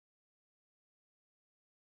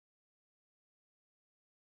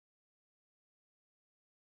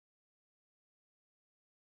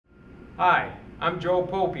Hi, I'm Joe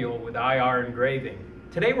Popiel with IR Engraving.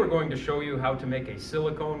 Today we're going to show you how to make a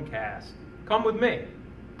silicone cast. Come with me.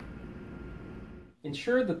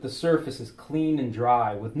 Ensure that the surface is clean and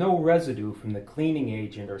dry with no residue from the cleaning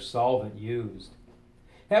agent or solvent used.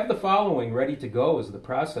 Have the following ready to go as the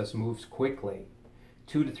process moves quickly.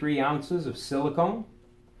 2 to 3 ounces of silicone,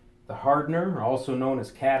 the hardener, also known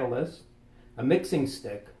as catalyst, a mixing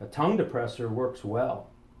stick, a tongue depressor works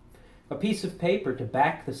well, a piece of paper to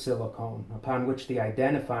back the silicone upon which the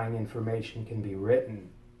identifying information can be written.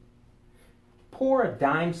 Pour a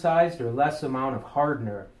dime-sized or less amount of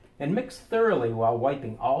hardener and mix thoroughly while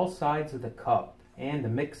wiping all sides of the cup and the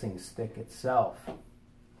mixing stick itself.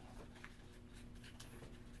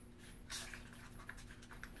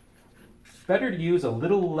 It's better to use a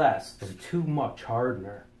little less than too much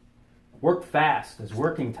hardener. Work fast, as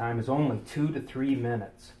working time is only 2 to 3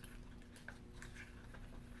 minutes.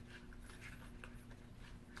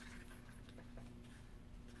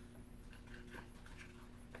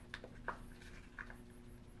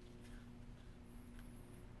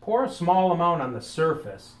 Pour a small amount on the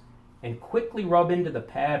surface and quickly rub into the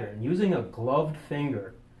pattern using a gloved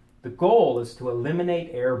finger. The goal is to eliminate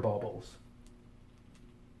air bubbles.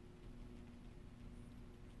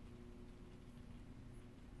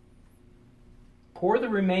 Pour the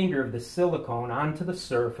remainder of the silicone onto the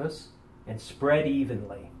surface and spread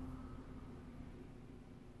evenly.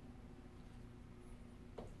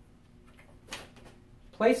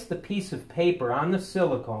 Place the piece of paper on the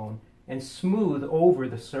silicone and smooth over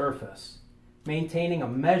the surface, maintaining a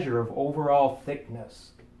measure of overall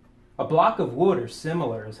thickness. A block of wood or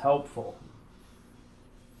similar is helpful.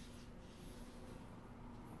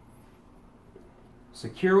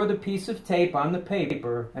 Secure with a piece of tape on the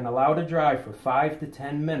paper and allow to dry for 5 to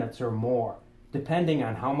 10 minutes or more, depending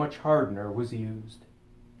on how much hardener was used.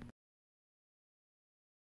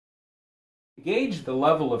 Gauge the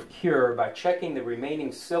level of cure by checking the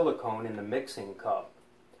remaining silicone in the mixing cup.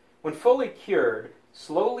 When fully cured,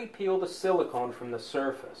 slowly peel the silicone from the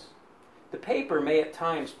surface. The paper may at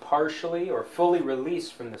times partially or fully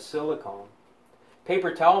release from the silicone.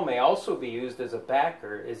 Paper towel may also be used as a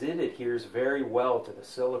backer as it adheres very well to the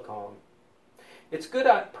silicone. It's good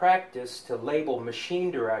practice to label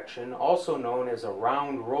machine direction, also known as a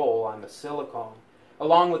round roll, on the silicone,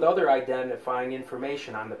 along with other identifying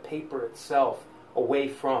information on the paper itself away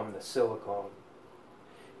from the silicone.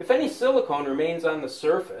 If any silicone remains on the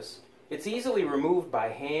surface, it's easily removed by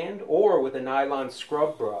hand or with a nylon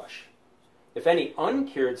scrub brush. If any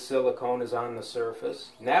uncured silicone is on the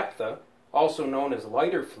surface, naphtha, also known as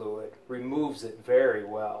lighter fluid, removes it very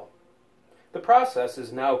well. The process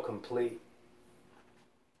is now complete.